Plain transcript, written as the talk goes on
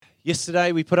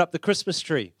Yesterday we put up the Christmas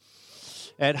tree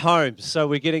at home, so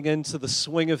we're getting into the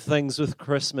swing of things with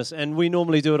Christmas, and we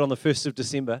normally do it on the 1st of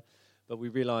December, but we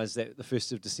realised that the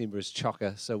 1st of December is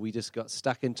chocker, so we just got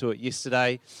stuck into it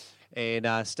yesterday and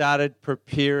started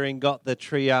preparing, got the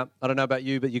tree up. I don't know about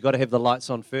you, but you've got to have the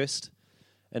lights on first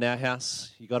in our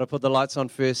house. You've got to put the lights on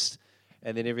first,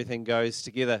 and then everything goes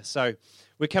together. So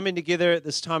we're coming together at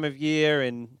this time of year,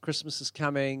 and Christmas is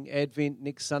coming, Advent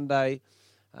next Sunday.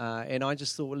 And I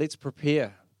just thought, well, let's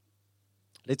prepare.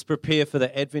 Let's prepare for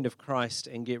the advent of Christ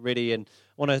and get ready. And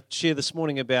I want to share this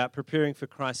morning about preparing for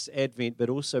Christ's advent, but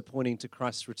also pointing to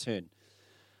Christ's return.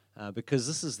 Because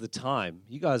this is the time.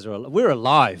 We're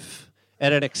alive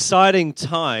at an exciting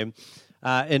time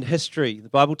in history. The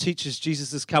Bible teaches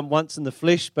Jesus has come once in the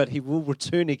flesh, but he will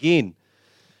return again.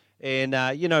 And,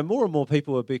 more and more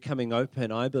people are becoming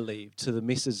open, I believe, to the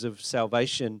message of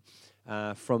salvation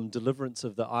from deliverance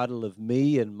of the idol of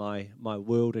me and my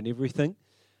world and everything,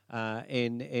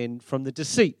 and from the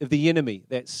deceit of the enemy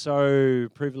that's so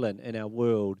prevalent in our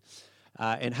world,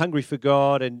 and hungry for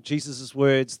God. And Jesus'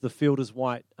 words, the field is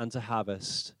white unto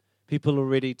harvest. People are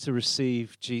ready to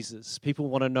receive Jesus. People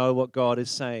want to know what God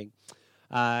is saying.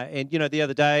 The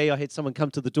other day I had someone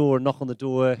come to the door and knock on the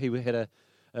door. He had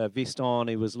a vest on.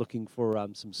 He was looking for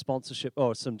some sponsorship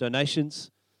or some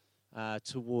donations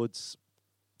towards...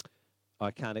 I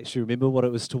can't actually remember what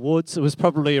it was towards. It was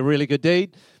probably a really good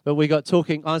deed, but we got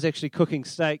talking. I was actually cooking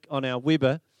steak on our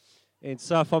Weber, and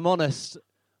so if I'm honest,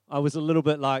 I was a little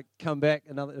bit like, come back.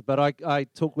 But I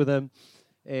talked with him,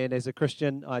 and as a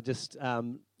Christian, I just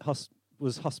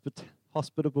was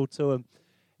hospitable to him,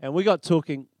 and we got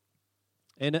talking.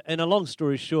 And a long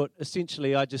story short,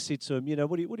 essentially, I just said to him,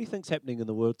 what do you think's happening in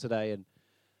the world today? And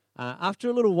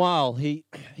after a little while, he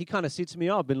kind of said to me,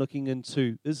 I've been looking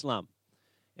into Islam.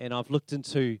 And I've looked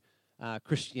into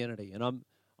Christianity, and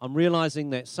I'm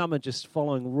realizing that some are just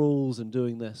following rules and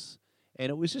doing this.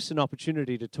 And it was just an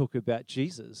opportunity to talk about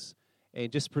Jesus and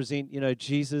just present,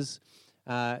 Jesus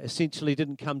essentially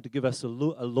didn't come to give us a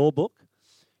law book.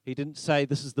 He didn't say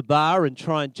this is the bar and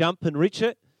try and jump and reach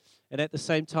it. And at the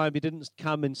same time, he didn't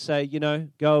come and say,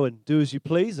 go and do as you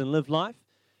please and live life.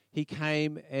 He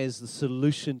came as the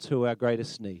solution to our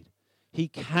greatest need. He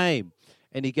came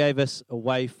and he gave us a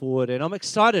way forward. And I'm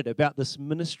excited about this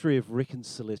ministry of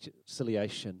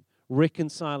reconciliation,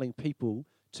 reconciling people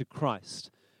to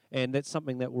Christ. And that's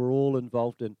something that we're all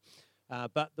involved in.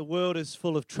 But the world is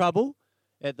full of trouble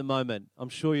at the moment. I'm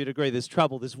sure you'd agree. There's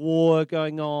trouble. There's war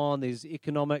going on. There's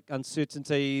economic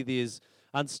uncertainty. There's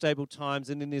unstable times.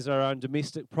 And then there's our own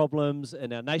domestic problems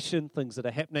in our nation, things that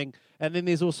are happening. And then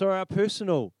there's also our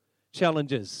personal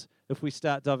challenges if we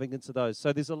start diving into those.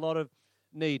 So there's a lot of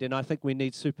need, and I think we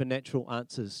need supernatural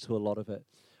answers to a lot of it.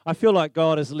 I feel like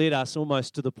God has led us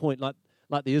almost to the point,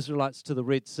 like the Israelites to the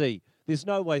Red Sea. There's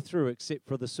no way through except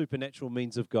for the supernatural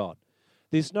means of God.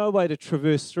 There's no way to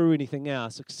traverse through anything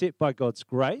else except by God's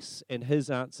grace and his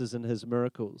answers and his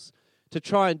miracles. To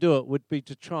try and do it would be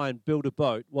to try and build a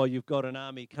boat while you've got an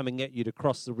army coming at you to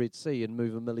cross the Red Sea and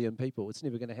move 1 million people. It's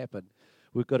never going to happen.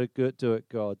 We've got to do it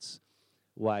God's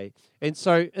way. And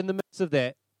so in the midst of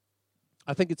that,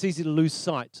 I think it's easy to lose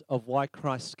sight of why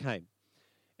Christ came,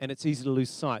 and it's easy to lose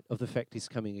sight of the fact he's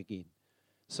coming again.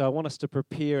 So I want us to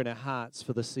prepare in our hearts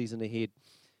for the season ahead.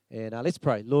 And let's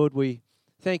pray. Lord, we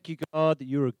thank you, God, that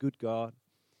you're a good God.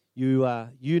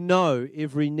 You know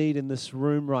every need in this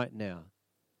room right now.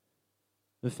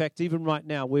 In fact, even right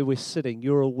now where we're sitting,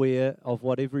 you're aware of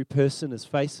what every person is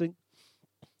facing.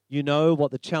 You know what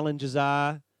the challenges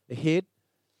are ahead.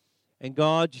 And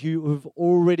God, you have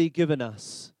already given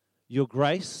us your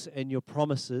grace and your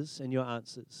promises and your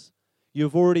answers.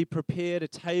 You've already prepared a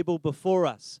table before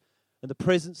us in the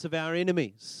presence of our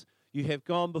enemies. You have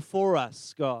gone before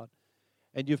us, God,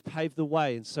 and you've paved the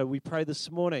way. And so we pray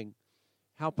this morning,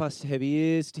 help us to have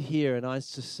ears to hear and eyes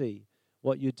to see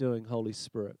what you're doing, Holy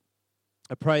Spirit.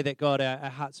 I pray that, God, our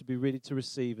hearts will be ready to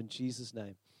receive in Jesus'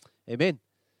 name. Amen.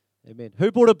 Amen. Who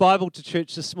brought a Bible to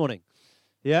church this morning?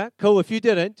 Yeah, cool. If you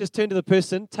didn't, just turn to the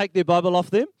person, take their Bible off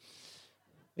them,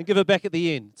 and give it back at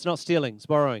the end. It's not stealing, it's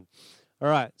borrowing. All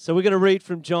right, so we're going to read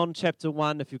from John chapter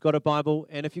 1 if you've got a Bible,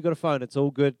 and if you've got a phone, it's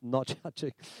all good, I'm not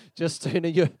judging. Just turn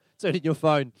in your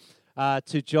phone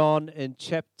to John in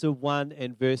chapter 1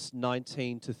 and verse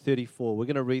 19 to 34. We're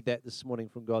going to read that this morning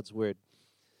from God's Word.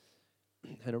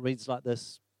 And it reads like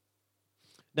this.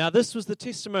 Now this was the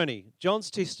testimony, John's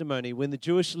testimony, when the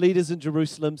Jewish leaders in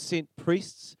Jerusalem sent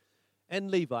priests and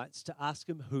Levites to ask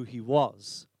him who he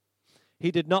was. He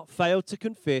did not fail to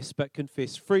confess, but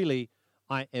confessed freely,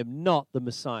 I am not the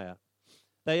Messiah.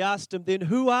 They asked him then,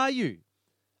 who are you?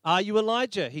 Are you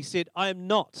Elijah? He said, I am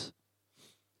not.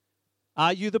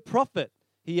 Are you the prophet?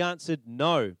 He answered,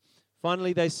 No.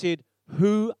 Finally, they said,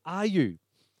 Who are you?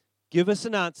 Give us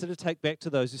an answer to take back to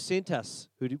those who sent us.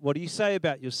 What do you say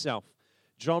about yourself?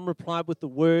 John replied with the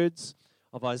words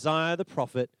of Isaiah the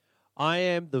prophet, I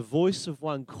am the voice of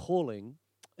one calling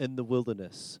in the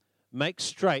wilderness. Make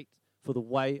straight for the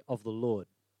way of the Lord.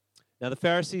 Now the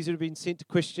Pharisees who had been sent to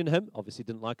question him obviously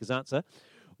didn't like his answer.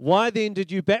 Why then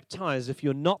did you baptize if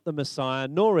you're not the Messiah,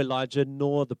 nor Elijah,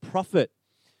 nor the prophet?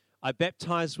 I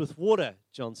baptized with water,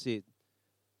 John said,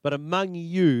 but among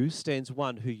you stands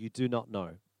one who you do not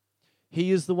know.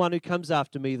 He is the one who comes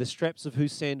after me, the straps of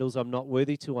whose sandals I'm not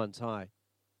worthy to untie.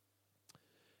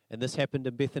 And this happened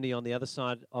in Bethany on the other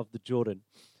side of the Jordan.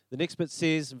 The next bit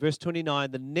says, in verse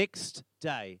 29, the next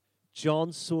day,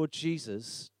 John saw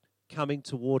Jesus coming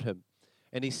toward him.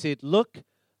 And he said, Look,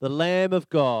 the Lamb of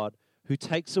God who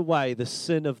takes away the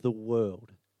sin of the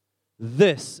world.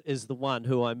 This is the one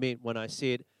who I meant when I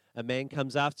said, a man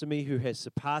comes after me who has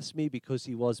surpassed me because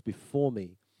he was before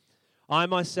me. I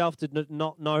myself did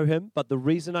not know him, but the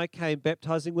reason I came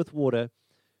baptizing with water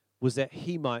was that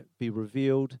he might be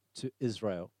revealed to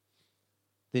Israel.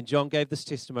 Then John gave this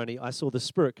testimony, I saw the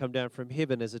Spirit come down from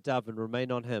heaven as a dove and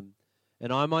remain on him.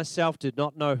 And I myself did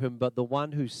not know him, but the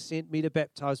one who sent me to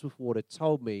baptize with water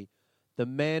told me, the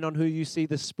man on whom you see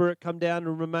the Spirit come down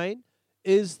and remain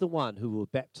is the one who will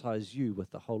baptize you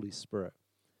with the Holy Spirit.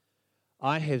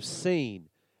 I have seen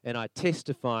and I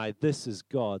testify this is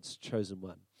God's chosen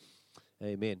one.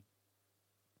 Amen.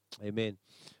 Amen.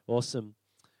 Awesome.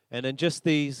 And in just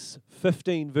these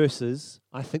 15 verses,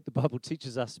 I think the Bible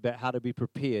teaches us about how to be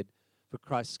prepared for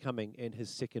Christ's coming and his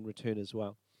second return as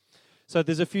well. So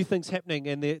there's a few things happening,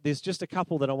 and there's just a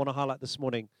couple that I want to highlight this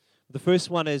morning. The first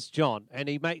one is John, and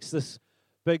he makes this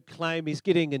big claim. He's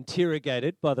getting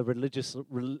interrogated by the religious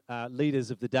leaders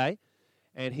of the day,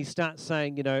 and he starts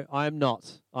saying, you know, I'm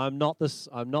not this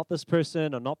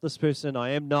person, I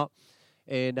am not.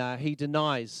 And he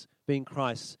denies being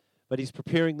Christ, but he's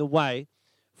preparing the way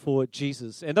for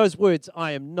Jesus. And those words,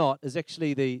 I am not, is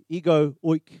actually the ego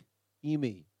oik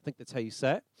imi. I think that's how you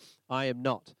say it. I am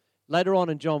not. Later on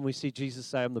in John, we see Jesus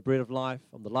say, I'm the bread of life,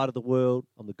 I'm the light of the world,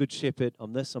 I'm the good shepherd,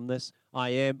 I'm this. I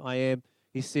am.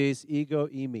 He says, ego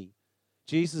imi.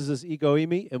 Jesus is ego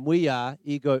imi, and we are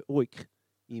ego oik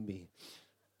imi.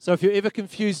 So if you're ever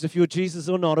confused if you're Jesus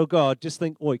or not, or God, just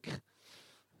think oik.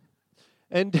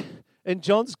 And in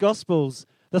John's Gospels,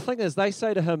 the thing is, they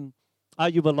say to him, are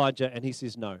you Elijah? And he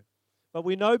says no. But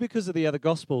we know because of the other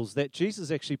Gospels that Jesus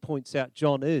actually points out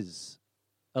John is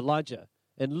Elijah.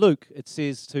 In Luke, it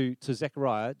says to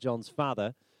Zechariah, John's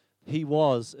father, he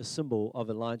was a symbol of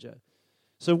Elijah.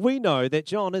 So we know that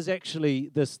John is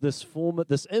actually this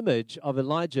image of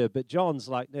Elijah, but John's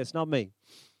like, it's not me.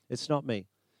 It's not me.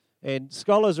 And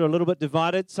scholars are a little bit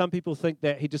divided. Some people think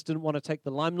that he just didn't want to take the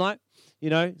limelight.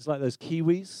 You know, it's like those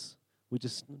Kiwis. We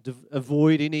just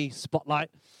avoid any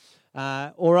spotlight.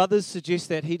 Or others suggest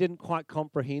that he didn't quite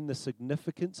comprehend the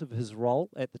significance of his role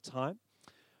at the time.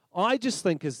 I just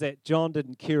think is that John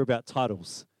didn't care about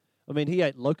titles. I mean, he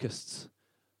ate locusts.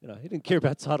 You know, he didn't care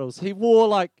about titles. He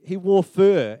wore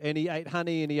fur, and he ate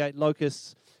honey, and he ate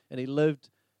locusts, and he lived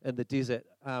in the desert.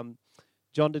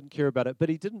 John didn't care about it, but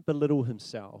he didn't belittle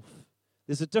himself.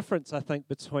 There's a difference, I think,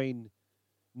 between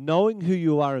knowing who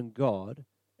you are in God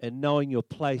and knowing your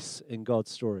place in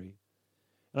God's story.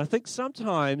 And I think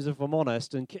sometimes, if I'm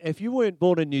honest, and if you weren't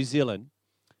born in New Zealand,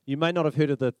 you may not have heard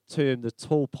of the term, the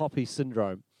tall poppy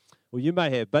syndrome. Well, you may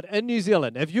have. But in New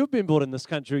Zealand, if you've been born in this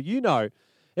country, you know,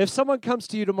 if someone comes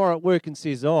to you tomorrow at work and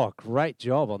says, oh, great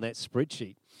job on that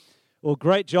spreadsheet, or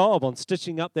great job on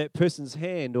stitching up that person's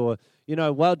hand, or, you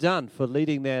know, well done for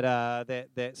leading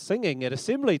that singing at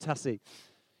assembly, Tussie.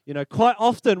 You know, quite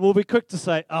often we'll be quick to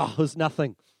say, oh, it was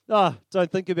nothing. Oh, don't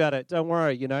think about it. Don't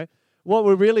worry, you know. What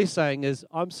we're really saying is,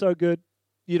 I'm so good,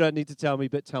 you don't need to tell me,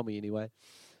 but tell me anyway.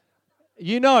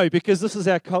 You know, because this is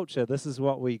our culture. This is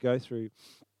what we go through.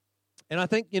 And I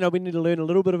think, you know, we need to learn a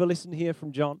little bit of a lesson here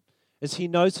from John, is he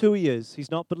knows who he is. He's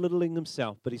not belittling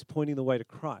himself, but he's pointing the way to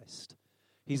Christ.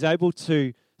 He's able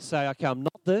to say, okay, I'm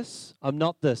not this,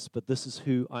 but this is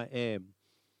who I am.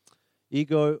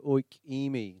 Ego oik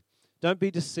imi. Don't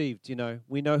be deceived, you know.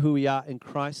 We know who we are in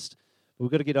Christ. We've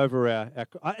got to get over our...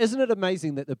 Isn't it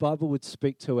amazing that the Bible would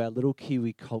speak to our little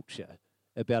Kiwi culture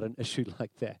about an issue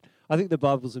like that? I think the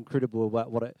Bible's incredible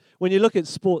about what it... When you look at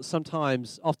sports,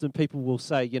 sometimes, often people will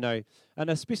say, you know, and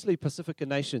especially Pacifica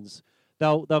nations,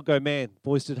 they'll go, man,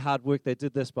 boys did hard work, they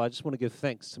did this, but I just want to give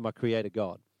thanks to my Creator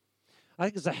God. I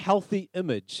think it's a healthy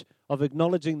image of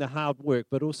acknowledging the hard work,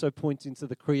 but also pointing to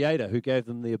the Creator who gave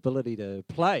them the ability to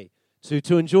play,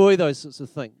 to enjoy those sorts of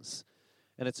things.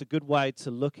 and it's a good way to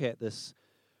look at this.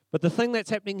 But the thing that's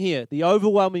happening here, the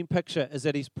overwhelming picture, is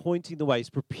that he's pointing the way,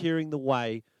 he's preparing the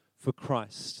way for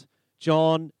Christ.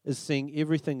 John is seeing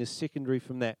everything as secondary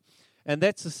from that. And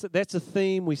that's a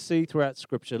theme we see throughout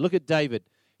Scripture. Look at David.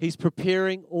 He's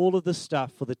preparing all of the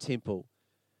stuff for the temple,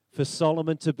 for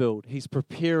Solomon to build. He's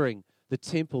preparing the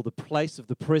temple, the place of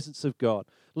the presence of God.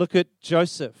 Look at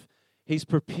Joseph. He's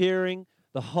preparing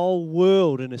the whole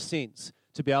world, in a sense,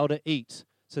 to be able to eat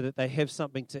so that they have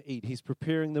something to eat. He's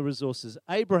preparing the resources.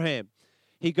 Abraham,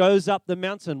 he goes up the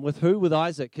mountain with who? With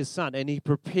Isaac, his son, and he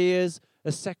prepares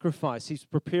a sacrifice. He's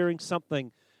preparing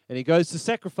something, and he goes to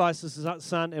sacrifice his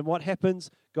son, and what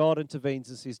happens? God intervenes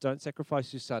and says, don't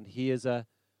sacrifice your son. Here's a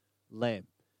lamb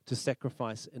to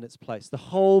sacrifice in its place. The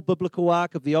whole biblical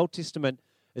arc of the Old Testament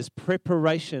is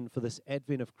preparation for this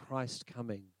advent of Christ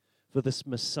coming, for this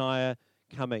Messiah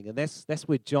coming. And that's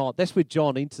where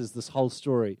John enters this whole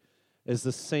story, is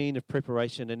the scene of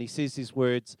preparation. And he says these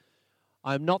words,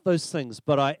 I am not those things,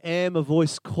 but I am a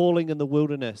voice calling in the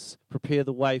wilderness, prepare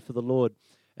the way for the Lord.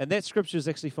 And that scripture is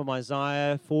actually from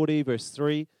Isaiah 40, verse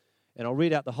 3. And I'll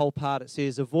read out the whole part. It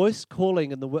says, a voice of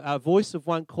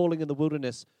one calling in the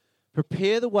wilderness,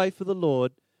 prepare the way for the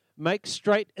Lord, make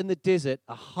straight in the desert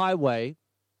a highway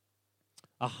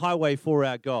for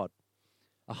our God.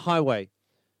 A highway.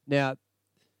 Now,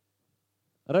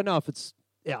 I don't know if it's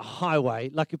a highway.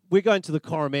 Like if we're going to the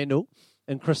Coromandel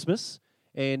in Christmas,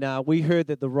 and we heard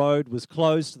that the road was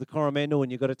closed to the Coromandel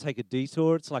and you've got to take a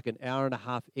detour. It's like an hour and a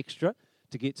half extra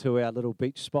to get to our little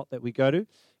beach spot that we go to.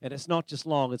 And it's not just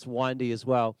long, it's windy as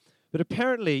well. But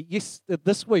apparently, yes,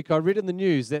 this week I read in the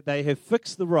news that they have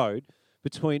fixed the road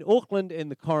between Auckland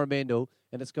and the Coromandel,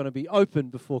 and it's going to be open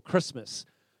before Christmas.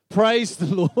 Praise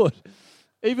the Lord.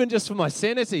 Even just for my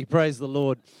sanity, praise the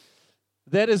Lord.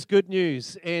 That is good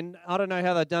news. And I don't know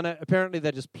how they've done it. Apparently,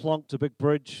 they just plonked a big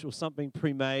bridge or something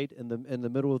pre-made in the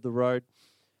middle of the road.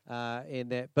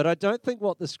 But I don't think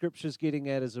what the scripture is getting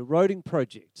at is a roading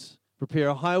project. Prepare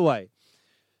a highway.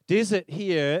 Desert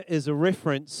here is a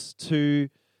reference to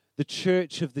the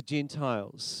church of the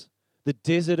Gentiles, the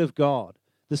desert of God,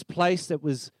 this place that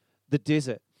was the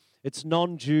desert. It's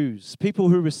non-Jews, people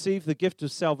who receive the gift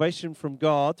of salvation from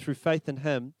God through faith in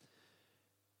Him.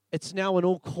 It's now in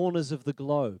all corners of the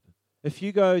globe. If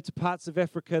you go to parts of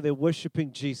Africa, they're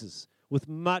worshiping Jesus with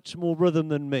much more rhythm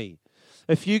than me.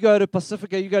 If you go to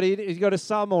Pacifica, you go to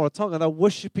Samoa or Tonga, they're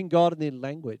worshiping God in their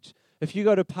language. If you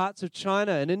go to parts of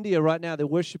China and India right now, they're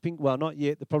worshiping, well, not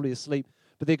yet, they're probably asleep,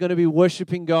 but they're going to be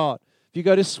worshiping God. If you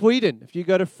go to Sweden, if you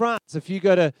go to France, if you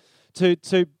go to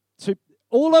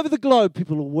all over the globe,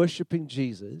 people are worshiping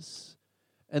Jesus.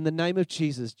 In the name of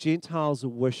Jesus, Gentiles are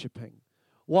worshiping.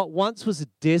 What once was a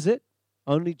desert,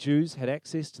 only Jews had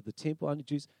access to the temple, only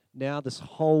Jews. Now this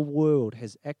whole world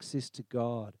has access to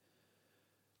God.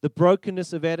 The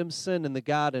brokenness of Adam's sin in the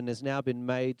garden has now been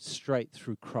made straight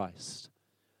through Christ.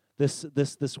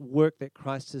 This work that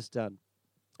Christ has done.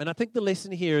 And I think the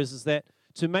lesson here is that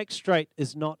to make straight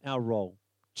is not our role.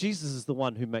 Jesus is the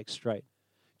one who makes straight.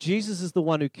 Jesus is the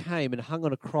one who came and hung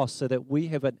on a cross so that we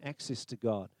have an access to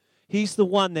God. He's the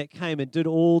one that came and did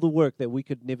all the work that we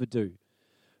could never do.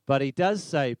 But He does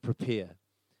say prepare.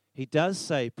 He does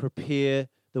say prepare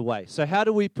the way. So how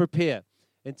do we prepare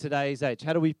in today's age?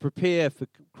 How do we prepare for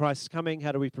Christ's coming?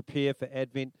 How do we prepare for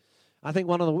Advent? I think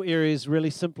one of the areas really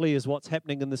simply is what's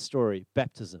happening in this story,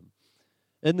 baptism.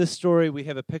 In this story, we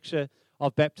have a picture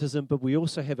of baptism, but we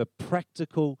also have a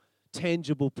practical,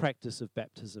 tangible practice of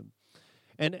baptism.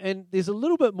 And there's a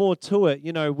little bit more to it,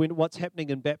 when what's happening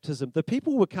in baptism. The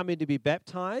people were coming to be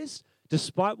baptized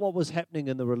despite what was happening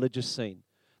in the religious scene.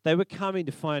 They were coming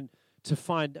to find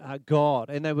God,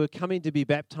 and they were coming to be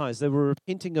baptized. They were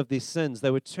repenting of their sins.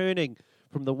 They were turning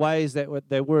from the ways that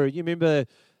they were. You remember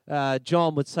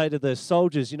John would say to the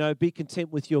soldiers, be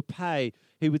content with your pay.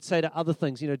 He would say to other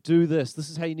things, do this. This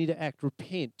is how you need to act.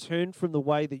 Repent. Turn from the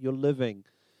way that you're living.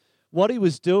 What he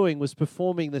was doing was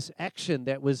performing this action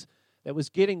that was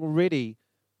getting ready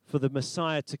for the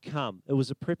Messiah to come. It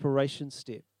was a preparation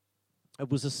step. It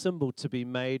was a symbol to be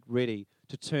made ready,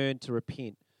 to turn, to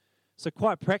repent. So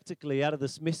quite practically, out of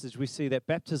this message, we see that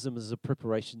baptism is a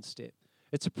preparation step.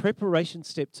 It's a preparation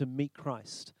step to meet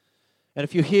Christ. And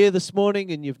if you're here this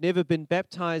morning and you've never been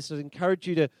baptized, I'd encourage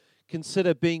you to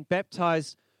consider being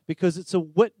baptized because it's a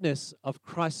witness of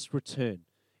Christ's return.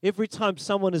 Every time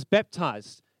someone is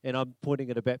baptized, and I'm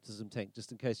pointing at a baptism tank,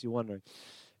 just in case you're wondering.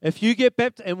 If you get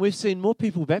baptized, and we've seen more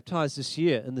people baptized this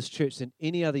year in this church than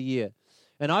any other year.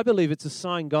 And I believe it's a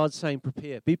sign God's saying,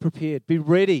 prepare, be prepared, be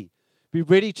ready. Be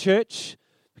ready, church,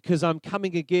 because I'm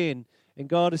coming again. And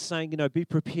God is saying, be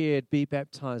prepared, be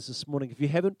baptized this morning. If you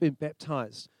haven't been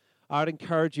baptized, I'd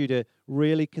encourage you to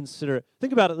really consider it.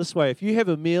 Think about it this way. If you have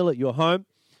a meal at your home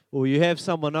or you have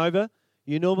someone over,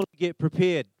 you normally get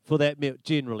prepared for that meal.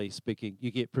 Generally speaking,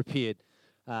 you get prepared.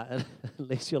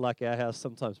 Unless you're like our house,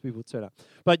 sometimes people turn up.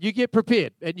 But you get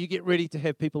prepared and you get ready to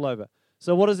have people over.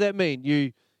 So what does that mean?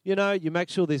 You make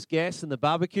sure there's gas in the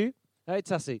barbecue. Hey,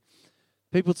 Tussie,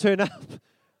 people turn up.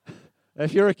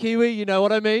 If you're a Kiwi, you know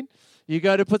what I mean. You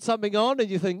go to put something on and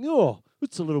you think, oh,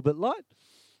 it's a little bit light.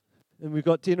 And we've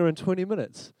got dinner in 20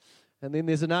 minutes. And then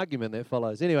there's an argument that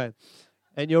follows. Anyway,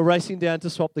 and you're racing down to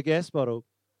swap the gas bottle.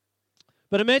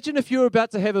 But imagine if you're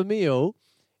about to have a meal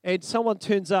and someone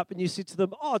turns up and you say to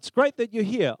them, oh, it's great that you're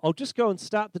here. I'll just go and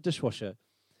start the dishwasher.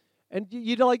 And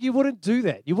you wouldn't do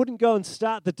that. You wouldn't go and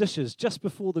start the dishes just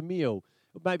before the meal.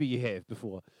 Maybe you have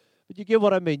before. But you get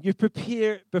what I mean. You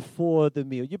prepare before the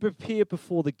meal. You prepare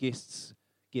before the guests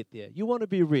get there. You want to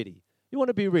be ready. You want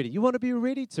to be ready. You want to be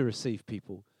ready to receive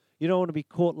people. You don't want to be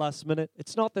caught last minute.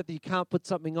 It's not that you can't put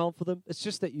something on for them. It's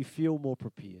just that you feel more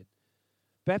prepared.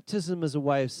 Baptism is a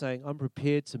way of saying, I'm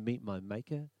prepared to meet my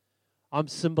Maker. I'm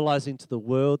symbolizing to the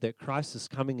world that Christ is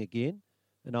coming again,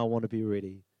 and I want to be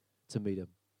ready to meet him.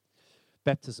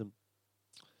 Baptism.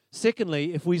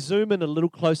 Secondly, if we zoom in a little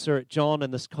closer at John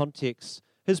in this context,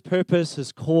 his purpose,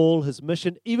 his call, his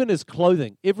mission, even his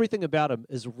clothing, everything about him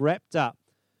is wrapped up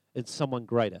in someone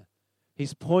greater.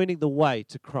 He's pointing the way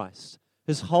to Christ.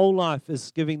 His whole life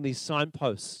is giving these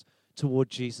signposts toward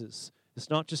Jesus. It's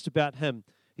not just about him.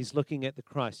 He's looking at the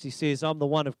Christ. He says, I'm the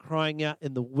one of crying out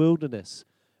in the wilderness.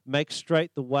 Make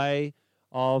straight the way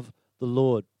of the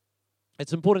Lord.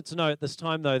 It's important to know at this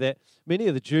time, though, that many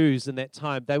of the Jews in that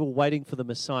time, they were waiting for the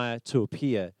Messiah to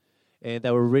appear. And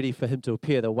they were ready for him to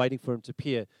appear. They were waiting for him to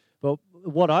appear. But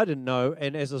what I didn't know,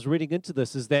 and as I was reading into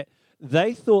this, is that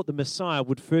they thought the Messiah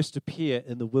would first appear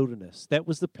in the wilderness. That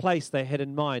was the place they had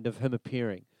in mind of him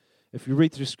appearing. If you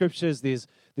read through scriptures, there's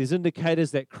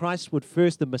indicators that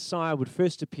the Messiah would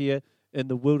first appear in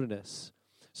the wilderness.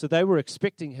 So they were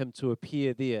expecting him to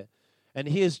appear there. And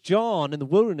here's John in the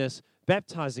wilderness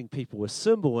baptizing people, a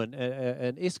symbol, an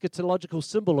eschatological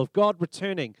symbol of God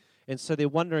returning. And so they're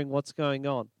wondering what's going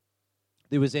on.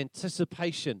 There was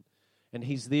anticipation, and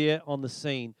he's there on the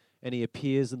scene, and he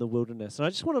appears in the wilderness. And I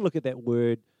just want to look at that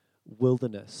word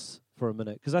wilderness for a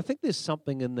minute, because I think there's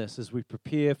something in this as we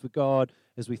prepare for God,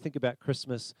 as we think about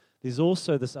Christmas. There's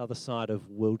also this other side of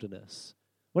wilderness.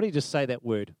 Why don't you just say that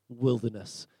word,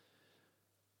 wilderness?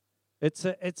 It's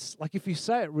like if you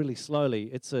say it really slowly,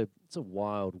 it's a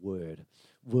wild word,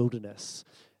 wilderness.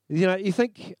 I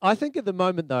think at the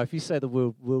moment though, if you say the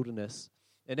word wilderness,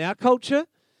 in our culture,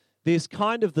 there's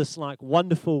kind of this like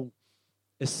wonderful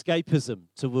escapism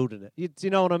to wilderness. Do you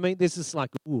know what I mean? There's this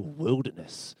like, ooh,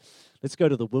 wilderness. Let's go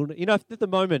to the wilderness. At the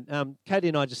moment, Katie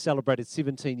and I just celebrated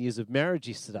 17 years of marriage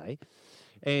yesterday.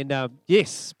 And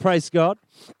yes, praise God.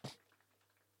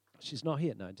 She's not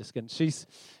here. No, just kidding. She's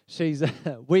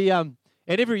and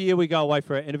every year we go away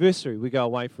for our anniversary. We go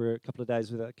away for a couple of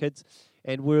days with our kids.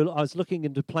 And I was looking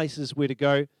into places where to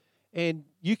go. And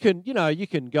you can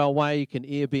go away, you can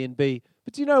Airbnb.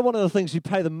 But do you know one of the things you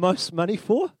pay the most money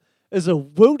for is a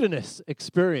wilderness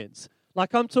experience?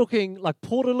 Like I'm talking like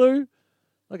Portaloo,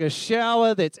 like a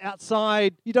shower that's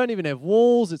outside. You don't even have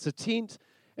walls. It's a tent.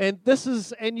 And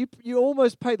you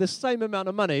almost pay the same amount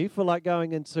of money for like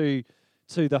going into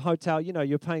the hotel.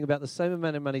 You're paying about the same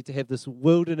amount of money to have this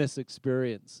wilderness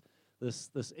experience,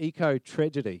 this eco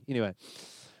tragedy. Anyway.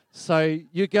 So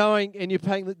you're going and you're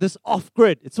paying this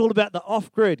off-grid. It's all about the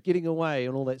off-grid, getting away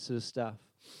and all that sort of stuff.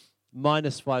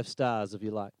 -5 stars, if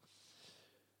you like.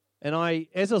 And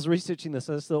as I was researching this,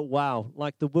 I just thought, wow,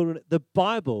 like the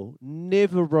Bible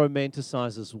never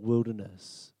romanticizes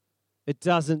wilderness. It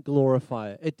doesn't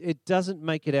glorify it. It doesn't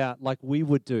make it out like we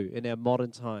would do in our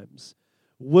modern times.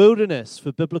 Wilderness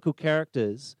for biblical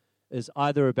characters is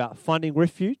either about finding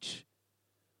refuge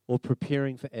or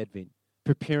preparing for Advent.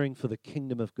 Preparing for the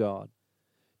kingdom of God.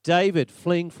 David,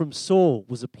 fleeing from Saul,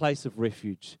 was a place of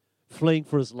refuge, fleeing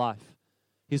for his life.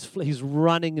 He's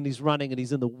running and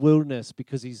he's in the wilderness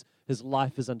because his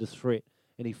life is under threat,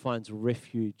 and he finds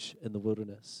refuge in the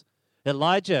wilderness.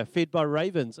 Elijah, fed by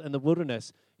ravens in the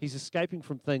wilderness, he's escaping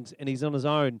from things, and he's on his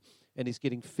own, and he's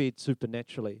getting fed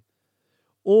supernaturally.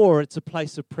 Or it's a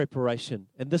place of preparation,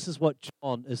 and this is what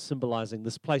John is symbolizing,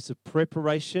 this place of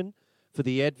preparation for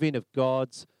the advent of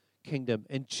God's kingdom.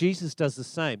 And Jesus does the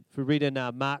same. If we read in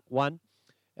Mark 1,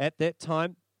 at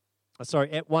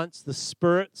once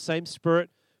the same Spirit,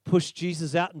 pushed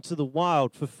Jesus out into the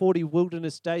wild for 40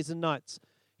 wilderness days and nights.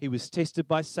 He was tested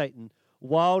by Satan.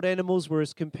 Wild animals were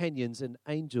his companions, and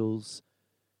angels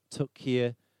took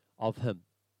care of him.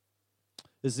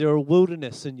 Is there a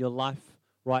wilderness in your life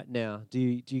right now? Do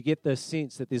you get the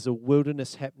sense that there's a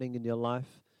wilderness happening in your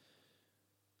life?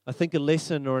 I think a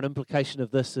lesson or an implication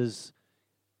of this is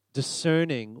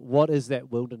discerning what is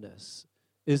that wilderness.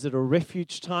 Is it a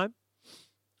refuge time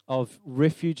of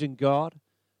refuge in God,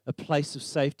 a place of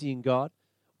safety in God,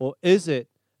 or is it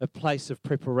a place of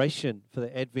preparation for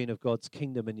the advent of God's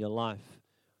kingdom in your life?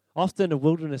 Often a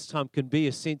wilderness time can be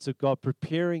a sense of God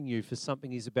preparing you for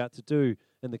something He's about to do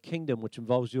in the kingdom, which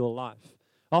involves your life.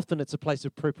 Often it's a place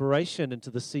of preparation into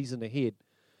the season ahead.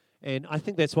 And I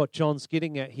think that's what John's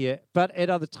getting at here. But at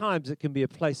other times, it can be a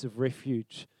place of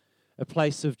refuge, a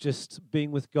place of just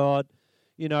being with God.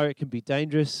 You know, it can be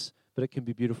dangerous, but it can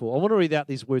be beautiful. I want to read out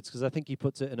these words because I think he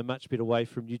puts it in a much better way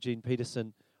from Eugene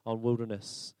Peterson on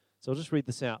wilderness. So I'll just read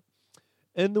this out.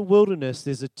 In the wilderness,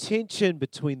 there's a tension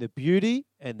between the beauty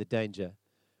and the danger,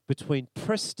 between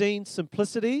pristine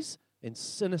simplicities and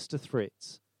sinister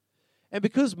threats. And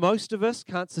because most of us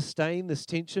can't sustain this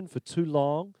tension for too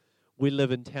long, we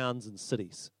live in towns and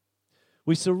cities.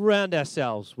 We surround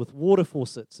ourselves with water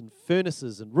faucets and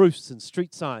furnaces and roofs and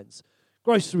street signs,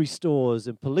 grocery stores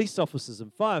and police officers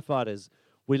and firefighters.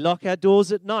 We lock our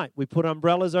doors at night. We put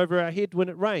umbrellas over our head when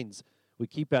it rains. We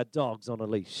keep our dogs on a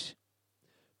leash.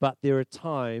 But there are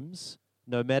times,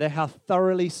 no matter how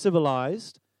thoroughly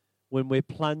civilized, when we're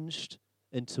plunged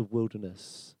into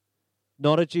wilderness.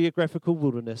 Not a geographical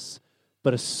wilderness,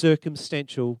 but a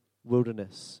circumstantial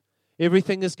wilderness.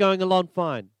 Everything is going along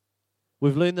fine.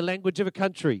 We've learned the language of a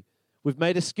country. We've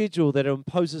made a schedule that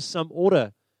imposes some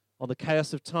order on the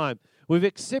chaos of time. We've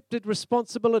accepted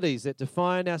responsibilities that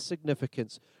define our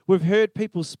significance. We've heard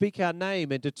people speak our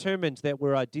name and determined that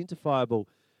we're identifiable.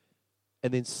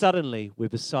 And then suddenly we're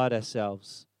beside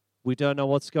ourselves. We don't know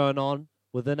what's going on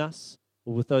within us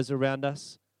or with those around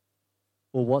us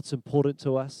or what's important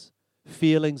to us.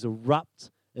 Feelings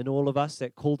erupt in all of us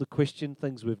that call to question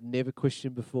things we've never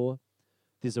questioned before.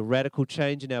 There's a radical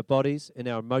change in our bodies, in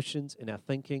our emotions, in our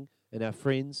thinking, in our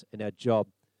friends, in our job.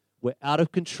 We're out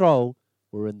of control.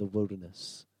 We're in the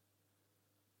wilderness.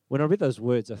 When I read those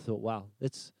words, I thought, wow,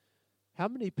 how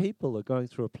many people are going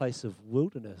through a place of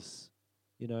wilderness?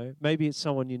 You know, maybe it's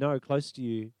someone you know close to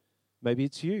you. Maybe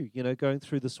it's you, going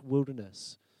through this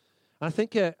wilderness. I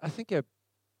think an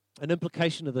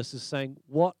implication of this is saying,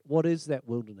 what is that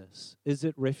wilderness? Is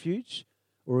it refuge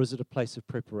or is it a place of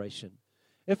preparation?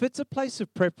 If it's a place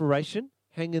of preparation,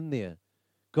 hang in there.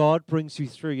 God brings you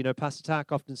through. Pastor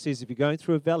Tak often says, if you're going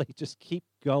through a valley, just keep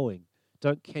going.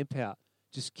 Don't camp out.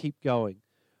 Just keep going.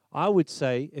 I would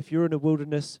say, if you're in a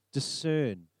wilderness,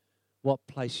 discern what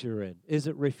place you're in. Is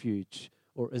it refuge?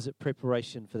 Or is it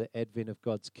preparation for the advent of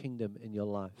God's kingdom in your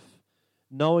life?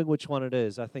 Knowing which one it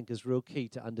is, I think, is real key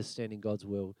to understanding God's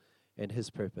will and His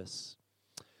purpose.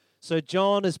 So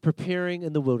John is preparing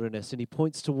in the wilderness, and he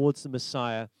points towards the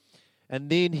Messiah, and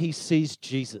then he sees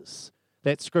Jesus.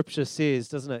 That scripture says,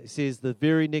 doesn't it? It says the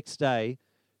very next day,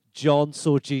 John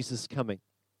saw Jesus coming.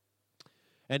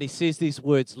 And he says these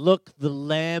words, "Look, the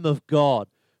Lamb of God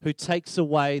who takes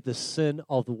away the sin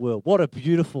of the world." What a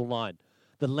beautiful line.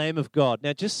 The Lamb of God.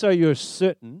 Now, just so you're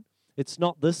certain, it's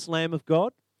not this Lamb of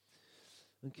God.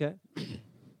 Okay?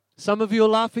 Some of you are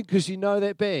laughing because you know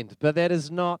that band, but that is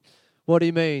not what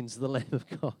he means, the Lamb of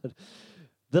God.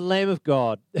 The Lamb of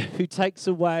God who takes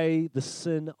away the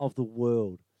sin of the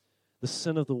world. The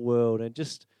sin of the world. And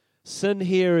just sin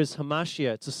here is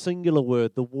hamartia. It's a singular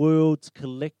word. The world's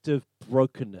collective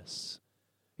brokenness.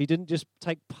 He didn't just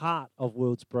take part of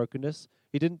world's brokenness.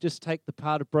 He didn't just take the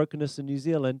part of brokenness in New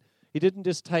Zealand. He didn't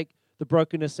just take the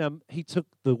brokenness, he took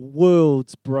the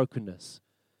world's brokenness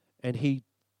and he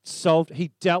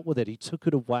dealt with it. He took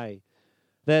it away.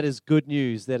 That is good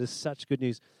news. That is such good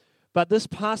news. But this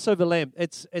Passover lamb,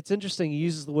 it's interesting. He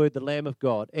uses the word the Lamb of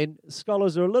God. And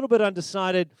scholars are a little bit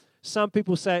undecided. Some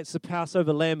people say it's the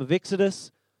Passover lamb of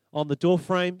Exodus on the door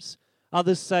frames.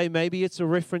 Others say maybe it's a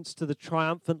reference to the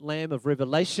triumphant lamb of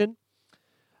Revelation.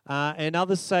 And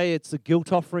others say it's the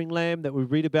guilt offering lamb that we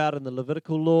read about in the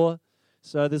Levitical law.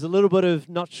 So there's a little bit of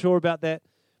not sure about that.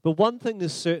 But one thing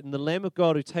is certain, the Lamb of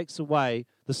God who takes away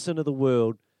the sin of the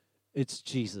world, it's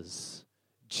Jesus.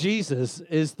 Jesus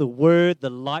is the Word, the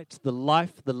light, the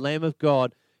life, the Lamb of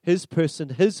God. His person,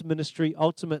 His ministry,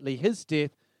 ultimately His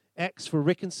death, acts for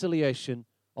reconciliation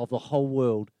of the whole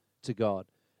world to God.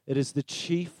 It is the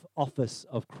chief office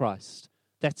of Christ.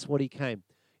 That's what He came.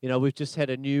 We've just had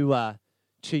a new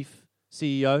chief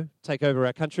CEO take over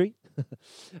our country,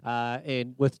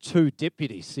 and with 2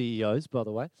 deputy CEOs, by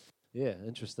the way. Yeah,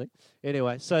 interesting.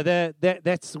 Anyway, so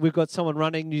that's we've got someone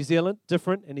running New Zealand,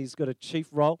 different, and he's got a chief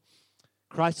role.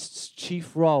 Christ's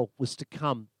chief role was to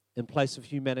come in place of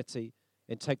humanity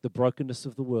and take the brokenness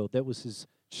of the world. That was His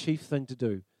chief thing to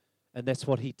do. And that's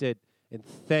what he did. And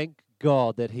thank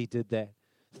God that he did that.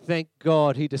 Thank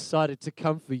God he decided to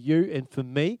come for you and for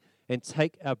me and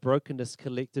take our brokenness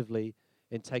collectively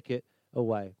and take it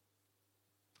away.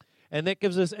 And that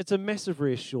gives us, it's a massive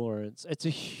reassurance. It's a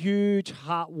huge,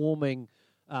 heartwarming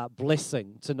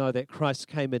blessing to know that Christ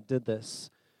came and did this.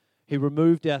 He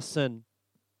removed our sin.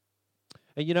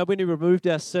 And you know, when he removed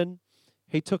our sin,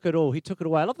 he took it all. He took it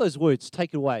away. I love those words,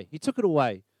 take it away. He took it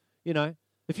away. You know,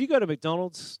 if you go to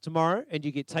McDonald's tomorrow and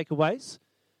you get takeaways,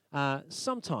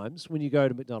 sometimes when you go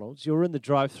to McDonald's, you're in the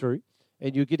drive-thru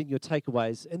and you're getting your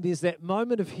takeaways, and there's that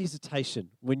moment of hesitation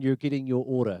when you're getting your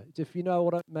order. If you know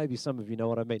what maybe some of you know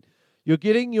what I mean. You're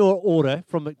getting your order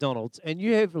from McDonald's, and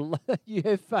you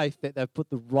have faith that they've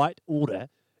put the right order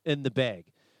in the bag.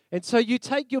 And so you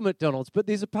take your McDonald's, but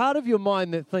there's a part of your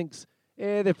mind that thinks,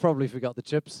 they probably forgot the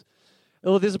chips.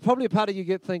 Or there's probably a part of you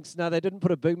that thinks, no, they didn't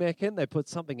put a Big Mac in, they put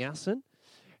something else in.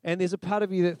 And there's a part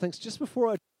of you that thinks, just before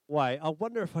I away, I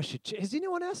wonder if I should check. Has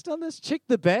anyone else done this? Check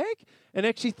the bag and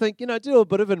actually think, do a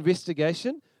bit of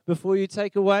investigation before you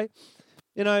take away.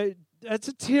 It's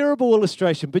a terrible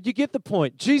illustration, but you get the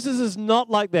point. Jesus is not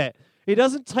like that. He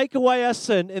doesn't take away our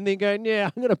sin and then go, I'm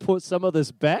going to put some of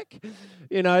this back.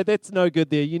 That's no good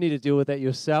there. You need to deal with that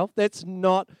yourself. That's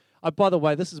not, by the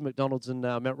way, this is McDonald's in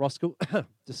Mount Roskill,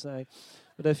 just saying.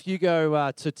 But if you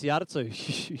go to Te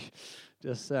Aratu,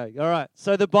 just saying. All right,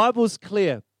 so the Bible's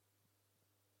clear.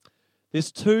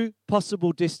 There's two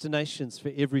possible destinations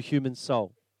for every human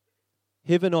soul,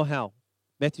 heaven or hell.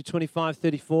 Matthew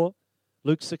 25:34,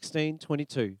 Luke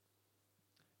 16:22.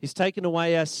 He's taken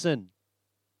away our sin.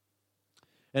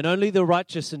 And only the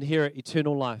righteous inherit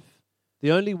eternal life.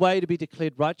 The only way to be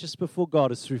declared righteous before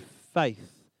God is through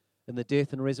faith in the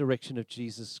death and resurrection of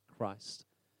Jesus Christ.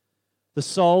 The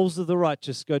souls of the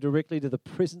righteous go directly to the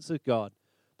presence of God.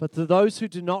 But to those who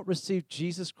do not receive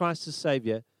Jesus Christ as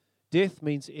Savior, death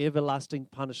means everlasting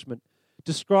punishment,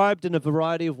 described in a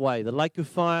variety of ways. The lake of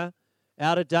fire,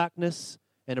 outer darkness,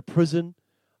 and a prison.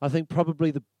 I think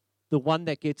probably the one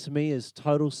that gets me is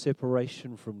total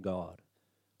separation from God.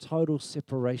 Total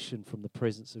separation from the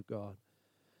presence of God.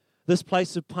 This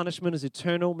place of punishment is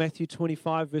eternal. Matthew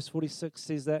 25, verse 46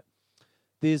 says that.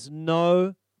 There's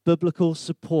no biblical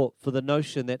support for the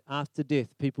notion that after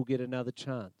death people get another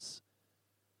chance.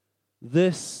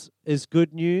 This is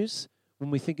good news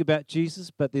when we think about Jesus,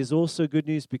 but there's also good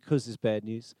news because there's bad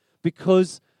news.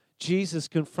 Because Jesus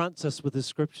confronts us with the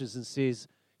scriptures and says,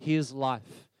 here's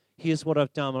life. Here's what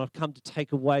I've done. I've come to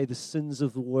take away the sins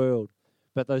of the world.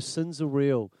 But those sins are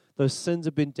real. Those sins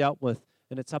have been dealt with,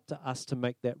 and it's up to us to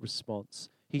make that response.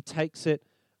 He takes it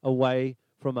away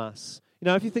from us.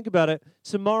 If you think about it,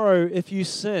 tomorrow, if you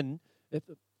sin,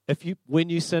 when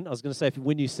you sin,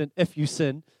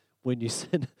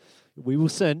 we will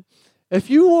sin. If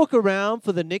you walk around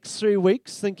for the next 3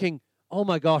 weeks thinking, oh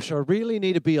my gosh, I really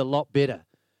need to be a lot better.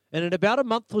 And in about a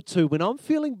month or two, when I'm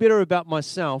feeling better about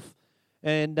myself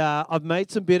and I've made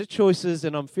some better choices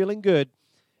and I'm feeling good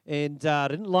and I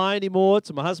didn't lie anymore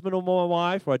to my husband or my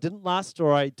wife, or I didn't lust,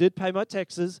 or I did pay my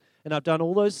taxes and I've done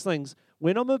all those things,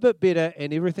 when I'm a bit better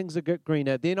and everything's a bit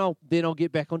greener, then I'll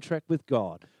get back on track with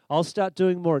God. I'll start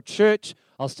doing more at church.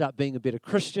 I'll start being a better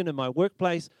Christian in my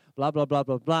workplace, blah, blah, blah,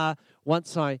 blah, blah,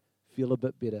 once I feel a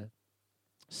bit better.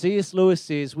 C.S. Lewis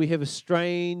says we have a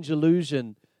strange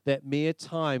illusion that mere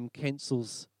time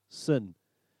cancels sin.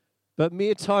 But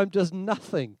mere time does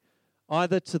nothing,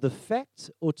 either to the fact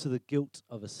or to the guilt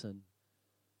of a sin.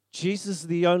 Jesus is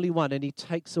the only one, and he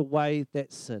takes away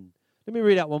that sin. Let me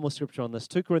read out one more scripture on this.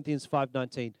 2 Corinthians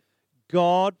 5:19.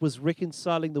 God was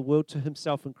reconciling the world to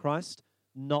himself in Christ,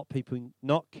 not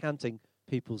counting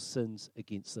people's sins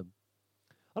against them.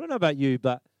 I don't know about you,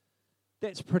 but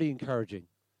that's pretty encouraging,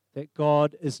 that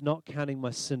God is not counting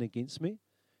my sin against me.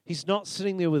 He's not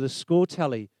sitting there with a score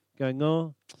tally going,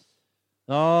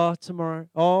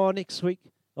 tomorrow, next week.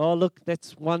 Oh, look,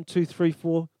 that's 1, 2, 3,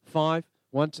 4, 5.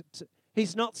 1, 2, 2.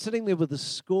 He's not sitting there with a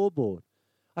scoreboard.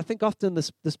 I think often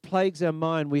this plagues our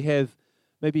mind. We have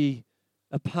maybe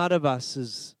a part of us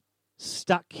is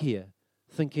stuck here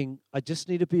thinking, I just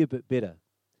need to be a bit better.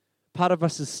 Part of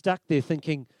us is stuck there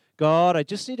thinking, God, I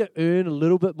just need to earn a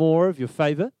little bit more of your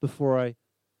favor before I,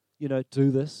 do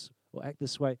this or act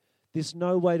this way. There's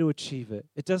no way to achieve it.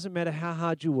 It doesn't matter how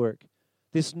hard you work.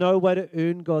 There's no way to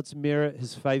earn God's merit,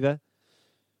 his favor.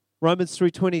 Romans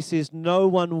 3:20 says, no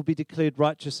one will be declared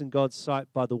righteous in God's sight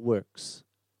by the works.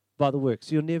 By the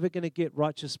works. You're never going to get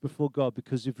righteous before God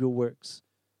because of your works.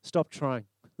 Stop trying.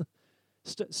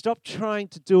 Stop trying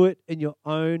to do it in your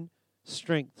own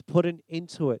strength. Put an end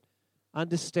to it.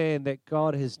 Understand that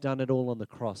God has done it all on the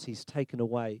cross. He's taken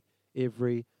away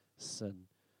every sin.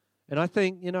 And I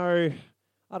think,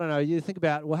 I don't know, you think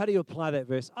about, well, how do you apply that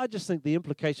verse? I just think the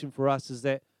implication for us is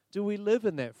that, do we live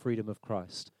in that freedom of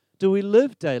Christ? Do we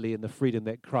live daily in the freedom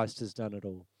that Christ has done it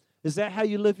all? Is that how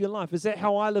you live your life? Is that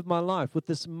how I live my life, with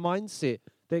this mindset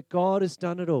that God has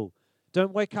done it all?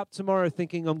 Don't wake up tomorrow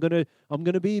thinking I'm going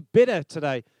to be better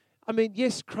today. I mean,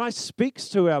 yes, Christ speaks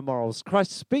to our morals.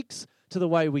 Christ speaks to the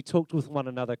way we talk with one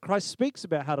another. Christ speaks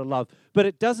about how to love, but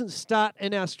it doesn't start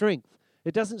in our strength.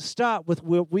 It doesn't start with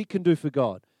what we can do for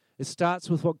God. It starts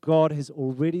with what God has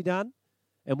already done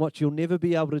and what you'll never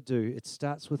be able to do. It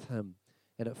starts with Him,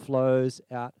 and it flows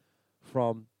out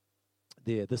from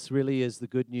there. This really is the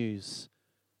good news,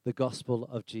 the gospel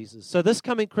of Jesus. So this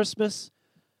coming Christmas,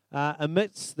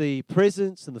 amidst the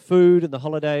presents and the food and the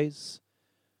holidays,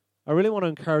 I really want to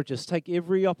encourage us, take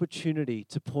every opportunity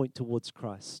to point towards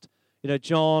Christ.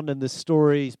 John in this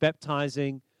story, he's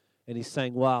baptizing, and he's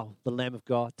saying, wow, the Lamb of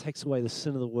God takes away the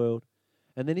sin of the world.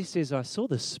 And then he says, I saw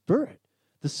the Spirit.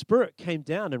 The Spirit came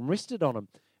down and rested on him.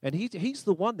 And he's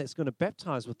the one that's going to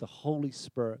baptize with the Holy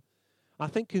Spirit. I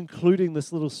think concluding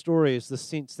this little story is the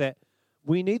sense that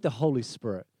we need the Holy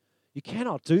Spirit. You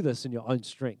cannot do this in your own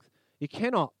strength. You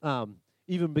cannot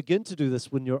even begin to do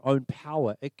this with your own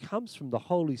power. It comes from the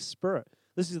Holy Spirit.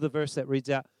 This is the verse that reads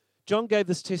out, John gave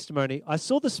this testimony, I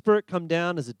saw the Spirit come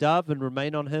down as a dove and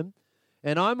remain on him.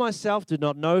 And I myself did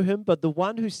not know him, but the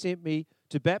one who sent me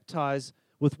to baptize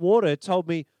with water told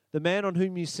me, the man on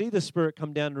whom you see the Spirit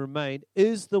come down and remain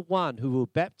is the one who will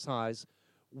baptize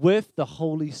with the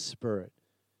Holy Spirit.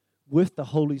 With the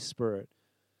Holy Spirit.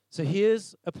 So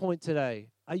here's a point today.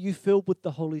 Are you filled with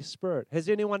the Holy Spirit? Has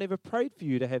anyone ever prayed for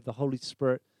you to have the Holy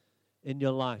Spirit in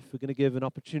your life? We're going to give an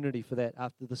opportunity for that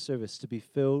after the service, to be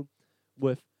filled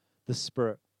with the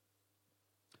Spirit.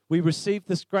 We receive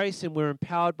this grace and we're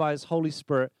empowered by His Holy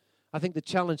Spirit. I think the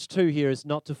challenge too here is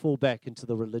not to fall back into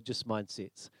the religious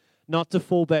mindsets. Not to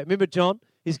fall back. Remember John?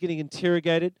 He's getting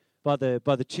interrogated by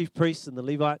the chief priests and the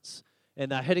Levites,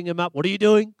 and they're hitting him up. What are you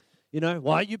doing?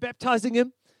 Why are you baptizing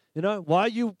him? Why are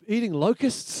you eating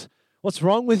locusts? What's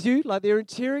wrong with you? Like, they're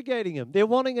interrogating him. They're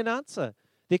wanting an answer.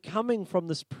 They're coming from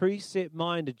this preset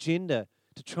mind agenda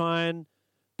to try and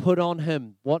put on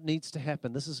him what needs to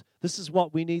happen. This is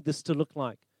what we need this to look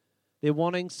like. They're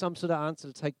wanting some sort of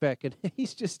answer to take back. And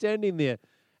he's just standing there.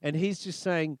 And he's just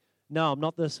saying, no, I'm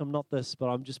not this, but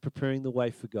I'm just preparing the way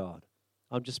for God.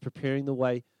 I'm just preparing the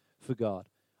way for God.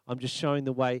 I'm just showing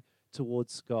the way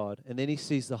towards God. And then he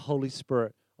sees the Holy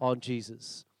Spirit on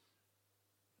Jesus.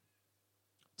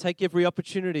 Take every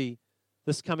opportunity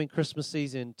this coming Christmas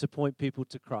season to point people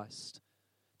to Christ.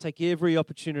 Take every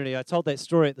opportunity. I told that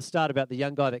story at the start about the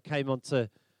young guy that came on to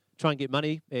try and get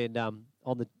money and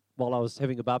while I was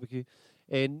having a barbecue.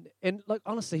 And like,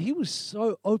 honestly, he was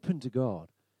so open to God.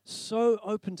 So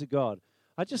open to God.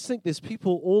 I just think there's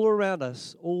people all around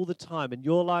us all the time, in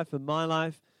your life, in my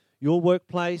life, your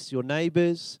workplace, your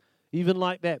neighbors, even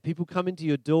like that. People come into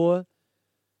your door.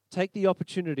 Take the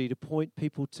opportunity to point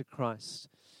people to Christ.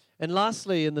 And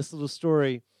lastly, in this little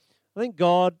story, I think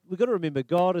we've got to remember,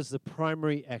 God is the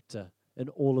primary actor in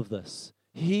all of this.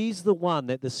 He's the one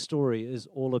that this story is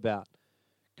all about.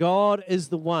 God is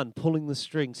the one pulling the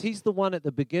strings. He's the one at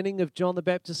the beginning of John the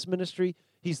Baptist's ministry.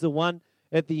 He's the one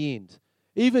at the end.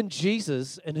 Even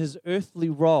Jesus, in his earthly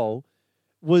role,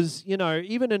 was,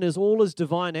 even in all his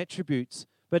divine attributes,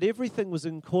 but everything was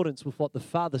in accordance with what the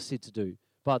Father said to do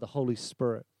by the Holy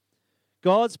Spirit.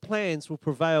 God's plans will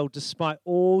prevail despite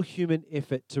all human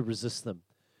effort to resist them.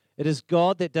 It is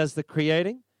God that does the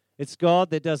creating. It's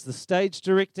God that does the stage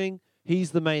directing.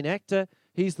 He's the main actor.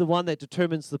 He's the one that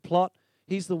determines the plot.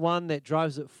 He's the one that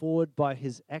drives it forward by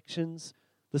his actions.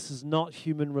 This is not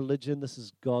human religion. This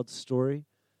is God's story.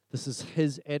 This is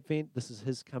his advent. This is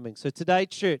his coming. So today,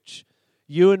 church,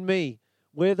 you and me,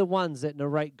 we're the ones that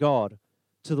narrate God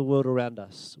to the world around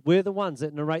us. We're the ones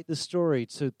that narrate the story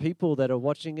to people that are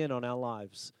watching in on our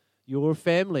lives. Your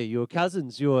family, your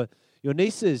cousins, your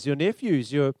nieces, your nephews,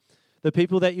 the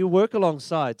people that you work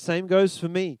alongside. Same goes for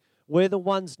me. We're the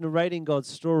ones narrating God's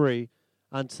story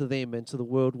unto them and to the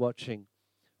world watching.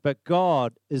 But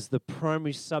God is the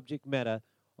primary subject matter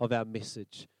of our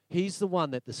message. He's the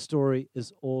one that the story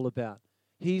is all about.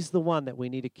 He's the one that we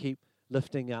need to keep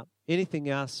lifting up. Anything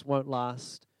else won't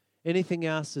last. Anything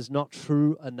else is not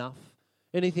true enough.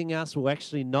 Anything else will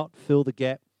actually not fill the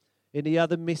gap. Any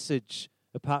other message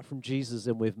apart from Jesus,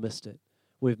 and we've missed it.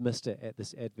 We've missed it at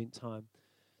this Advent time.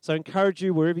 So I encourage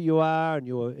you, wherever you are, in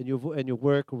your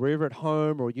work, or wherever at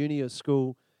home or uni or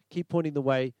school, keep pointing the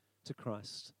way to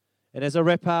Christ. And as I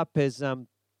wrap up,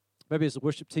 maybe as the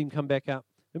worship team come back up,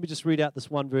 let me just read out this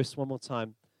one verse one more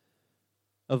time.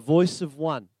 A voice of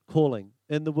one calling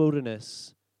in the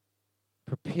wilderness,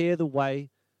 Prepare the way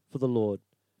for the Lord.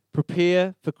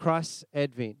 Prepare for Christ's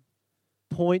advent.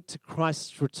 Point to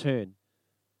Christ's return.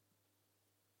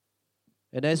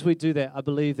 And as we do that, I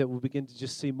believe that we'll begin to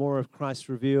just see more of Christ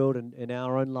revealed in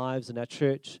our own lives, in our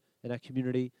church, in our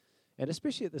community, and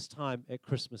especially at this time at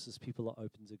Christmas as people are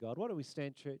open to God. Why don't we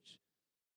stand, church?